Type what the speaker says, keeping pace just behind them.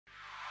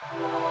I'm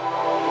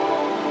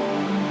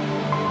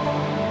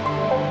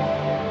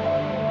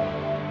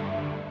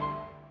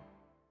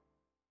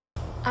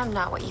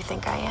not what you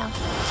think I am.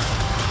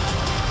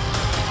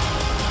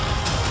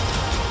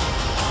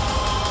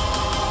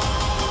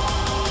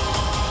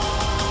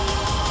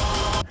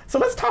 So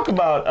let's talk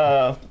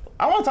about,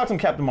 I want to talk some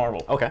Captain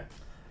Marvel. Okay.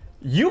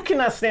 You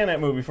cannot stand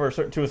that movie to a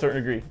certain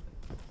degree.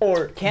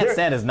 Or can't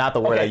stand is not the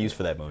word I use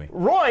for that movie.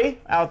 Roy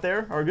out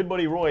there, our good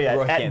buddy Roy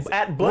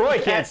at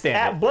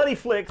Bloody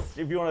Flicks,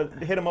 if you want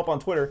to hit him up on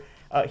Twitter,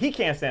 he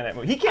can't stand that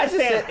movie. He can't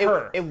stand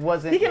her. It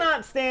wasn't. He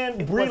cannot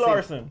stand Brie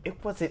Larson. It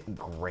wasn't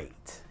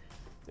great.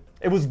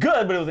 It was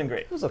good, but it wasn't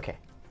great. It was okay.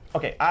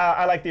 Okay,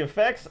 I like the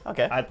effects.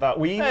 Okay. I thought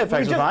we just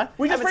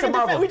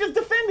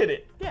defended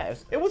it. Yeah,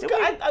 it was good.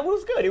 It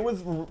was good. It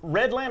was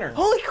Red Lantern.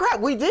 Holy crap,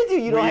 we did do.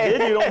 You don't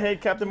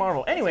hate Captain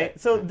Marvel. Anyway,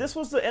 so this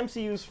was the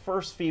MCU's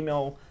first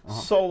female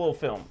solo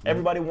film.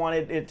 Everybody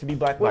wanted it to be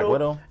Black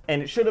Widow,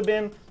 and it should have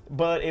been,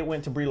 but it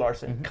went to Brie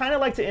Larson. Kind of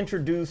like to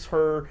introduce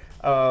her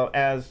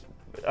as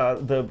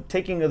the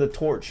taking of the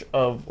torch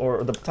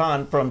or the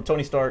baton from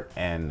Tony Stark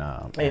and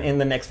in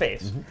the next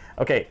phase.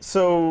 Okay,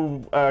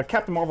 so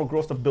Captain Marvel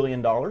grossed $1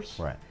 billion.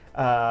 Right.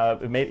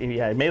 It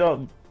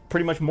made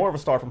pretty much more of a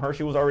star from her.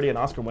 She was already an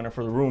Oscar winner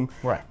for The Room.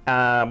 Right.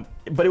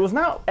 But it was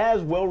not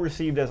as well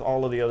received as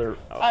all of the other.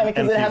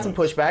 Because it had some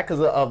pushback because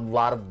of a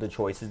lot of the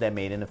choices that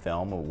made in the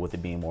film, with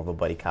it being more of a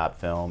buddy cop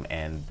film,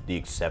 and the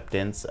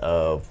acceptance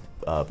of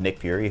Nick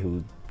Fury,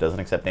 who doesn't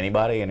accept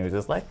anybody, and he was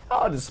just like,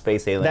 oh, just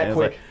space alien. That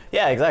quick. Like,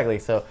 yeah, exactly.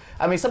 So,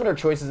 I mean, some of their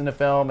choices in the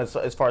film,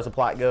 as far as the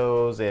plot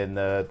goes, and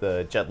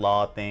the Jet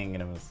Law thing,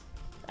 and it was,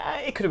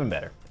 it could have been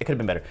better. It could have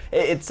been better.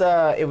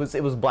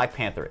 It was Black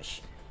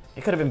Panther-ish.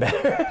 It could have been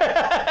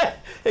better.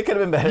 It could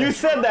have been better. You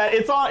said that.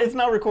 It's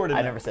now recorded.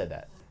 I never said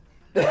that.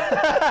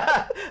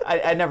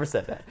 I never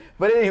said that.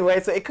 But anyway,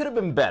 so it could have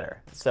been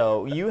better.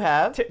 So you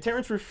have...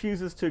 Terrence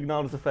refuses to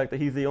acknowledge the fact that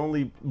he's the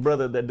only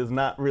brother that does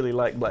not really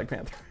like Black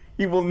Panther.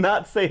 He will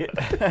not say it.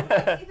 Even I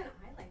like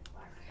Black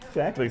Panther.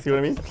 Exactly. See what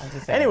I mean?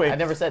 Anyway, I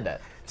never said that.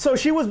 So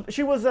she was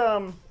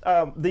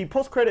the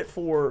post credit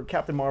for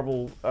Captain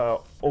Marvel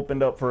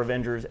opened up for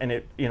Avengers, and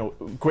it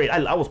great.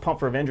 I was pumped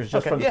for Avengers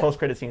just from the post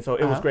credit scene, so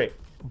it was great.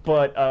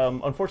 But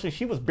unfortunately,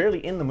 she was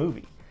barely in the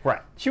movie.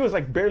 Right. She was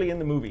like barely in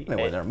the movie. It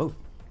wasn't a movie.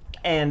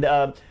 And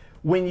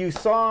when you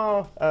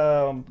saw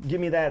give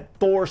me that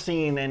Thor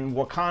scene in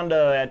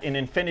Wakanda in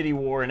Infinity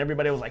War, and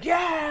everybody was like,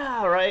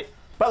 yeah, right.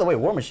 By the way,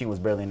 War Machine was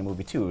barely in the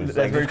movie too. It was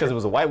like, because it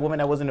was a white woman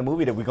that was in the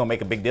movie that we're gonna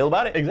make a big deal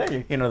about it.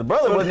 Exactly. You know, the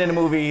brother wasn't in the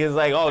movie. He's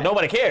like, oh,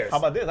 nobody cares. How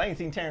about this? I ain't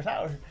seen Terrence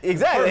Howard.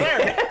 Exactly.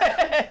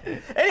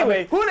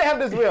 Anyway, who did they have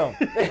this film?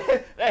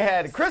 They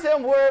had Chris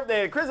Hemsworth,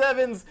 they had Chris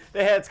Evans,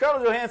 they had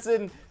Scarlett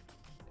Johansson,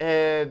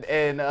 and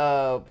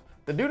the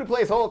dude who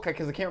plays Hulk,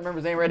 because I can't remember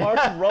his name right now.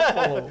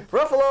 Ruffalo.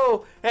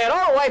 Ruffalo had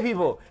all the white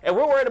people, and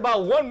we're worried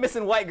about one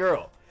missing white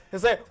girl.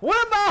 It's like, what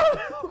about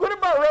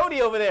Rhodey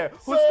over there,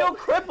 who's still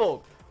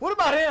crippled? What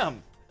about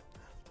him?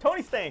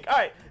 Tony Stank. All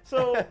right,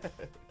 so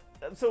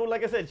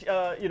like I said,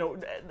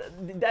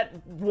 that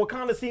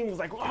Wakanda scene was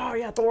like, oh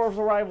yeah, Thor's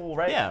arrival,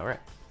 right? Yeah, right.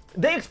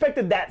 They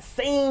expected that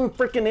same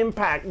freaking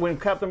impact when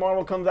Captain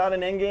Marvel comes out in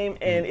Endgame,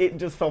 and it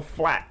just fell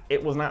flat.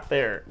 It was not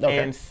there.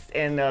 Okay.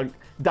 And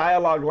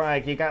dialogue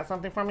like, "You got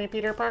something for me,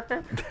 Peter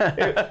Parker?"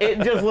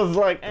 it just was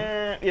like,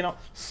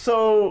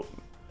 So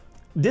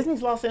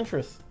Disney's lost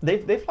interest.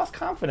 They've lost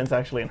confidence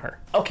actually in her.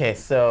 Okay,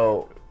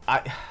 so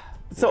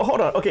So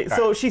hold on. Okay,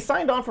 so she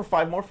signed on for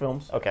 5 more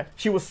films. Okay.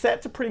 She was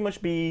set to pretty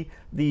much be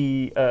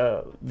the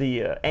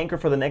anchor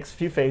for the next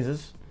few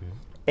phases,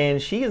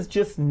 and she is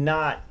just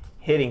not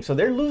hitting. So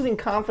they're losing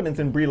confidence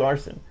in Brie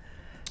Larson.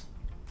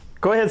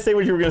 Go ahead and say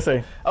what you were gonna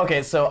say.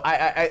 Okay, so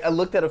I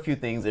looked at a few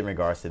things in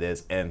regards to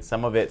this, and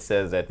some of it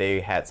says that they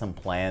had some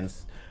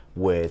plans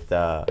with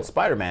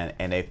Spider-Man,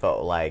 and they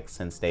felt like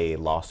since they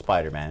lost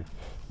Spider-Man,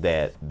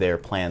 that their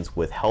plans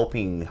with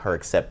helping her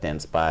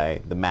acceptance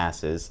by the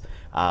masses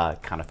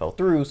kind of fell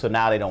through, so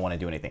now they don't want to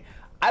do anything.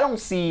 I don't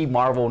see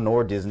Marvel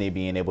nor Disney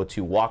being able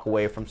to walk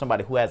away from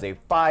somebody who has a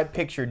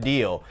 5-picture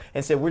deal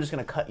and say, we're just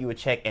going to cut you a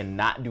check and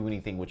not do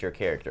anything with your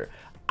character.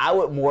 I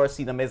would more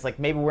see them as like,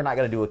 maybe we're not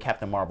going to do a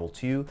Captain Marvel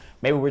 2.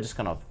 Maybe we're just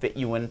going to fit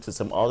you into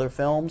some other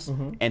films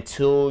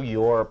until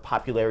your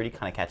popularity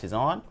kind of catches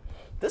on.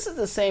 This is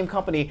the same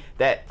company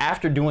that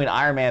after doing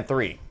Iron Man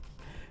 3,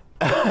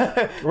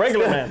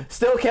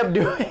 still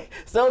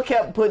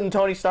kept putting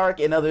Tony Stark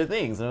in other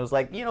things, and it was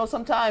like,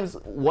 sometimes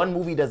one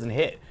movie doesn't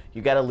hit.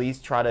 You got to at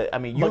least try to. I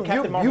mean, you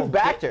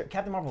backed her.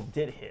 Captain Marvel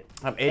did hit.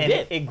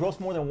 It grossed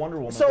more than Wonder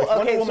Woman. So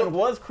Wonder Woman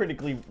was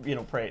critically,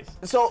 praised.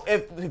 So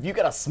if you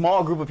got a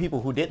small group of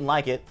people who didn't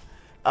like it,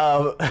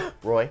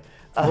 Roy.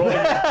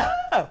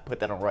 Put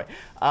that on Roy.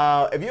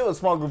 If you have a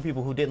small group of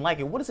people who didn't like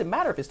it, what does it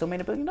matter if it still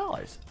made $1 billion?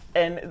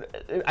 And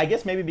I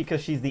guess maybe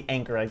because she's the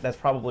anchor, like, that's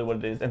probably what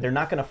it is. And they're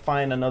not going to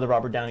find another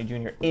Robert Downey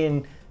Jr.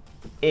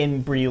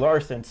 in Brie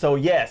Larson. So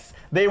yes,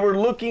 they were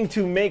looking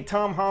to make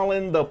Tom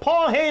Holland the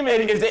Paul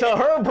Heyman to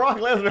her Brock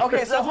Lesnar.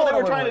 Okay, so that's what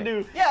they were trying to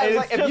do. Yeah, it's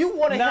like if you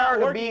want her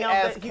to be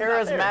as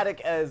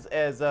charismatic as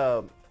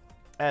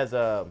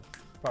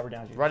Robert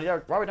Downey Jr.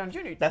 Robert Downey Jr.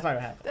 That's not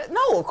gonna happen.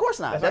 No, of course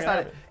not. That's not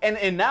not gonna it.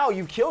 And now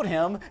you've killed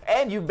him,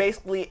 and you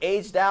basically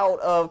aged out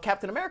of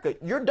Captain America.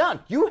 You're done.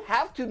 You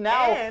have to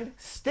now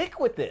stick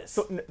with this.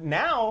 So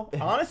now,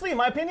 honestly, in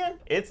my opinion,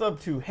 it's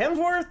up to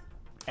Hemsworth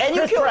and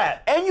Chris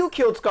Pratt. And you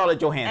killed Scarlett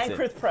Johansson. And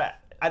Chris Pratt.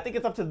 I think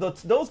it's up to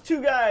those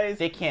two guys.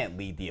 They can't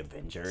lead the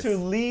Avengers. To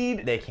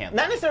lead. They can't.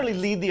 Not necessarily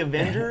lead the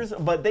Avengers,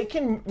 but they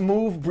can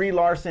move Brie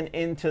Larson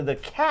into the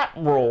Cap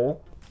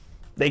role.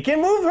 They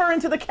can move her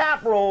into the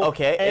Cap role.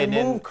 Okay, and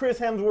move Chris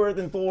Hemsworth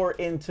and Thor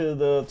into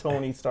the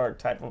Tony Stark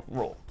type of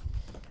role.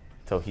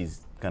 So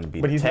he's gonna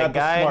be but the he's tech not the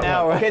guy smart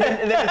now. one. Okay,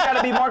 then it's got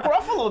to be Mark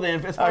Ruffalo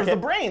then, as far as the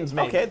brains,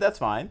 maybe. Okay, that's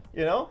fine.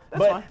 You know,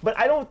 That's fine. But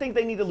I don't think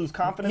they need to lose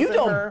confidence. You in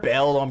don't her.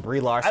 bail on Brie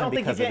Larson I don't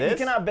because think of this.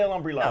 You cannot bail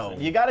on Brie Larson.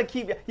 No. You got to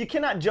keep. You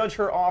cannot judge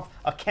her off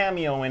a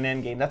cameo in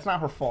Endgame. That's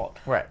not her fault.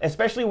 Right.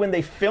 Especially when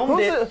they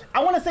filmed it.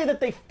 I want to say that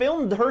they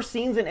filmed her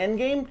scenes in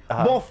Endgame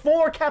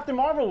before Captain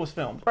Marvel was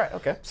filmed. Right.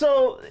 Okay.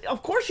 So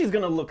of course she's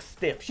gonna look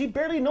stiff. She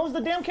barely knows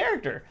the damn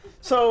character.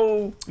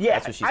 So yeah,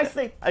 That's what she said. I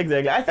say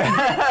exactly.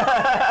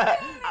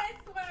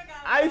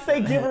 I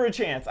say give her a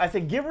chance. I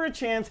say give her a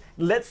chance.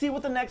 Let's see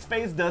what the next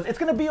phase does. It's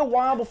going to be a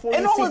while before we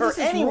see her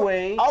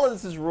anyway. All of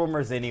this is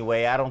rumors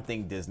anyway. I don't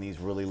think Disney's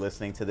really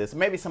listening to this.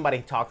 Maybe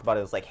somebody talked about it.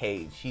 It's like,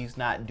 hey, she's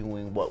not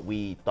doing what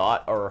we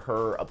thought, or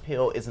her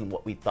appeal isn't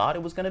what we thought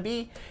it was going to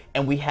be.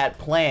 And we had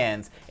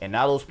plans, and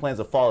now those plans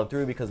have fallen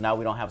through because now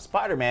we don't have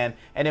Spider-Man.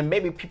 And then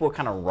maybe people are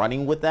kind of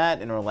running with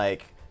that and are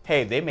like,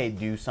 hey, they may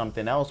do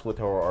something else with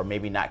her, or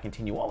maybe not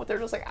continue on with her.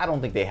 Just like, I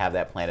don't think they have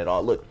that plan at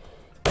all. Look.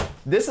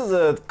 This is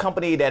a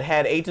company that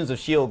had Agents of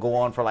S.H.I.E.L.D. go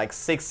on for like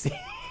 6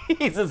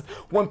 seasons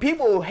when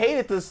people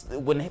hated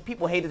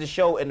the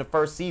show in the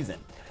first season.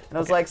 And I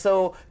was like,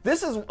 so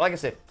this is, like I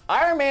said,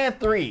 Iron Man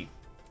 3,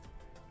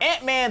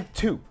 Ant-Man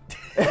 2.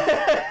 They've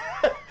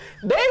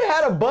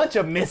had a bunch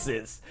of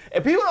misses.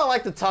 And people don't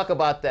like to talk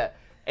about that.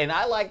 And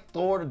I like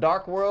Thor the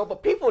Dark World,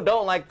 but people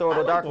don't like Thor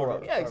the Dark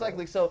World. Yeah,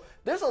 exactly. So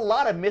there's a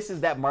lot of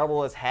misses that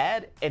Marvel has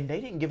had, and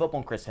they didn't give up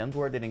on Chris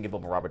Hemsworth. They didn't give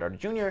up on Robert Downey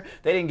Jr.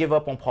 They didn't give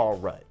up on Paul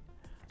Rudd.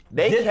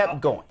 They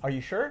kept going. Are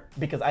you sure?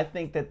 Because I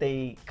think that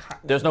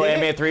there's no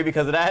Ant-Man 3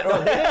 because of that? No,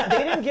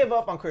 they didn't give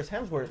up on Chris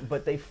Hemsworth,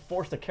 but they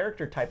forced a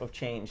character type of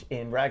change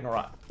in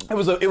Ragnarok. It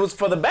was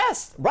for the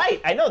best.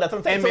 Right, I know, that's what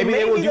I'm saying. And so maybe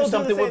they will do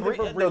something with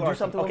Brie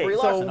Larson. So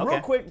real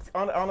quick,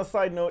 on a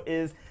side note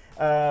is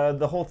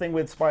the whole thing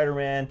with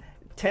Spider-Man.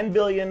 $10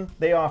 billion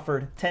they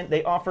offered.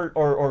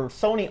 Or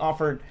Sony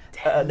offered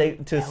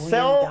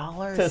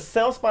to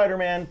sell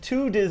Spider-Man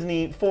to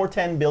Disney for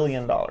 $10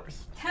 billion.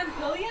 $10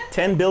 billion?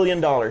 $10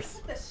 billion. What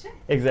the shit?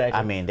 Exactly.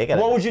 I mean, they got.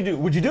 What would you do?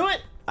 Would you do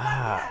it?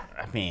 I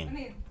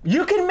mean,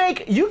 you can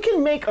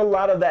make a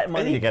lot of that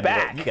money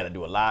back. You got to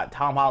do a lot.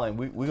 Tom Holland,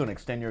 we're gonna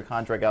extend your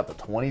contract out to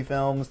 20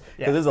 films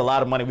because there's a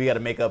lot of money we got to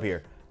make up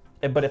here.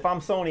 But if I'm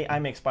Sony, I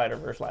make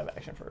Spider-Verse live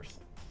action first,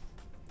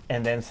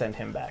 and then send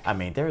him back. I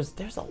mean, there's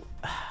a.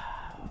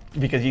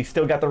 Because you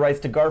still got the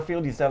rights to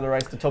Garfield, you still have the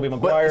rights to Tobey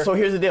Maguire. But, so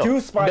here's the deal: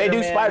 they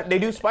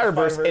do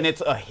Spider-Verse, and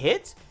it's a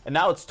hit, and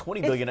now it's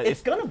 $20 billion.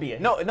 It's gonna be a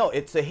hit. No,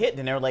 it's a hit,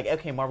 and they're like,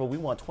 okay, Marvel, we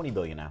want $20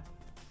 billion now.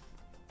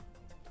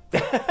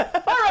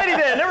 Alrighty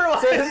then, never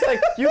mind. So it's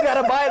like you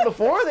gotta buy it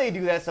before they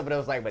do that stuff. But I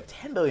was like, but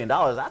 $10 billion,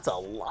 that's a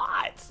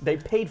lot. They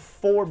paid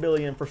 $4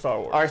 billion for Star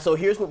Wars. All right, so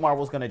here's what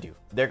Marvel's gonna do: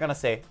 they're gonna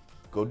say,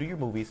 go do your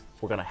movies.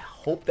 We're gonna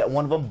hope that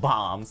one of them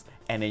bombs,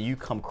 and then you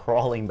come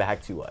crawling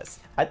back to us.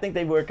 I think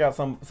they work out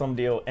some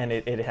deal, and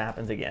it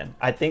happens again.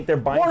 I think they're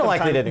buying more than some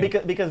likely time they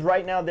do. because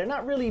right now they're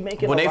not really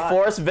making. When a they lot.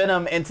 force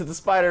Venom into the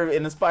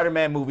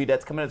Spider-Man movie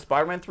that's coming out,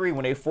 Spider-Man 3,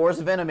 when they force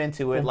Venom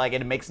into it, like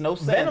it makes no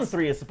sense. Venom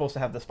 3 is supposed to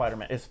have the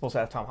Spider-Man. It's supposed to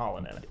have Tom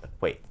Holland in it.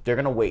 Wait, they're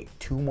gonna wait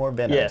 2 more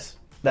Venoms. Yes.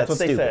 That's what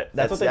they stupid. said.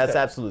 That's what they That's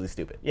said. absolutely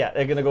stupid. Yeah,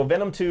 they're gonna go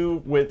Venom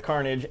 2 with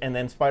Carnage, and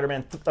then Venom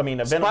Spider-Man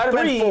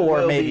 3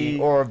 4 maybe,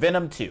 or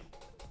Venom 2.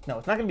 No,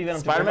 it's not going to be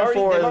Venom 2. Spider-Man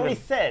 4. They've already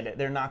said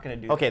they're not going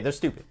to do Okay, they're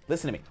stupid.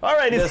 Listen to me. All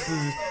right. This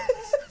is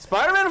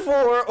Spider-Man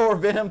 4 or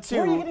Venom 2.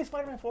 Where are you getting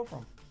Spider-Man 4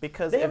 from?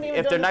 Because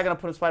if they're not going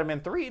to put in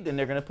Spider-Man 3, then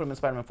they're going to put him in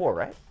Spider-Man 4,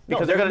 right?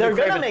 Because they're going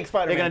to make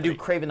Spider-Man They're going to 3.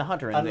 do Kraven the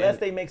Hunter. Unless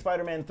they make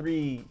Spider-Man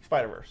 3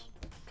 Spider-Verse.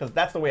 Because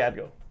that's the way I'd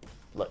go.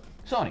 Look,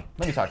 Sony,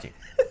 let me talk to you.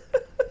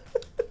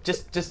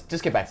 Just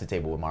get back to the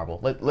table with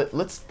Marvel.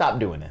 Let's stop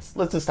doing this.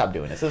 Let's just stop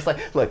doing this. It's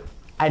like, look,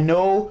 I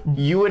know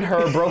you and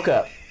her broke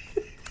up.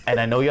 And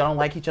I know y'all don't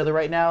like each other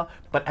right now,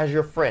 but as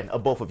your friend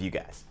of both of you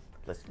guys,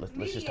 let's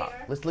just talk.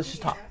 Let's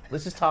just talk.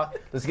 Let's just talk.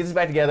 Let's get this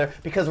back together.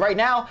 Because right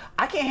now,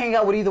 I can't hang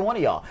out with either one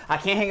of y'all. I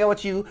can't hang out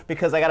with you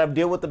because I gotta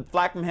deal with the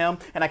flack from him,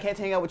 and I can't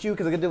hang out with you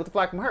because I gotta deal with the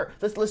flack from her.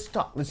 Let's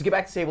talk. Let's get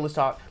back to the table. Let's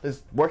talk.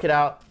 Let's work it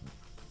out,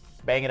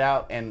 bang it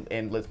out,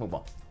 and let's move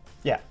on.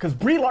 Yeah, because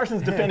Brie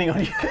Larson's depending on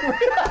you.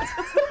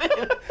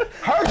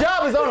 Her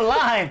job is on the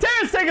line.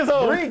 Terrence, take us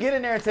home. Brie, get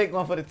in there and take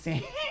one for the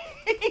team.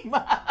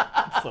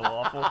 That's so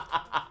awful.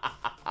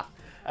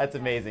 That's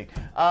amazing.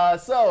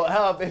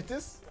 If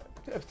this,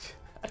 I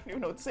don't even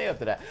know what to say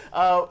after that.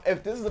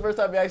 If this is the first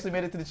time you actually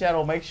made it to the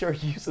channel, make sure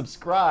you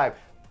subscribe.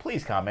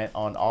 Please comment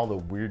on all the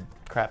weird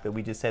crap that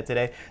we just said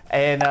today.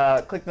 And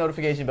click the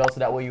notification bell so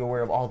that way you're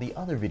aware of all the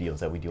other videos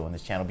that we do on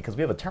this channel, because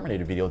we have a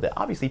Terminator video that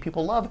obviously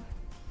people love.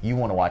 You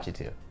want to watch it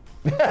too.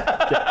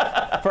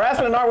 For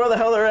Aspen and Art, where the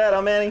hell they're at,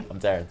 I'm Manny. I'm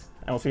Terrence.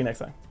 And we'll see you next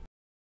time.